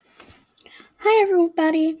Hi,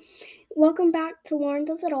 everybody. Welcome back to Lauren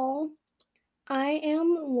Does It All. I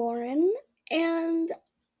am Lauren, and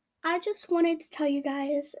I just wanted to tell you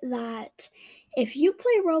guys that if you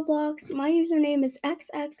play Roblox, my username is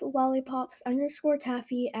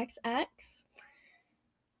xxlollipops_taffyxx.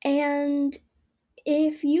 And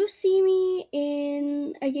if you see me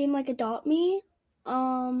in a game like Adopt Me,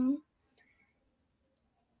 then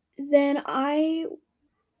I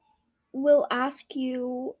will ask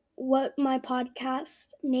you what my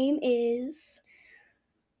podcast name is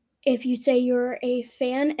if you say you're a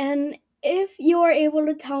fan, and if you're able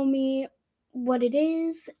to tell me what it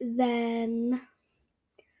is, then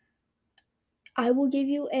I will give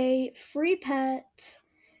you a free pet.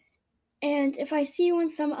 And if I see you in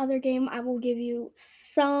some other game, I will give you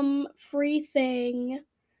some free thing.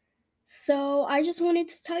 So I just wanted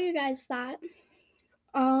to tell you guys that.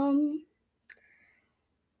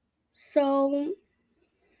 So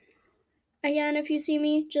again, if you see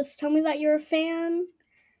me, just tell me that you're a fan,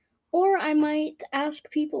 or I might ask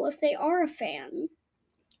people if they are a fan.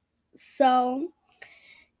 So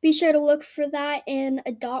be sure to look for that in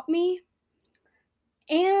Adopt Me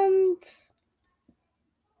and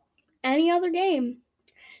any other game.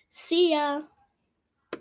 See ya!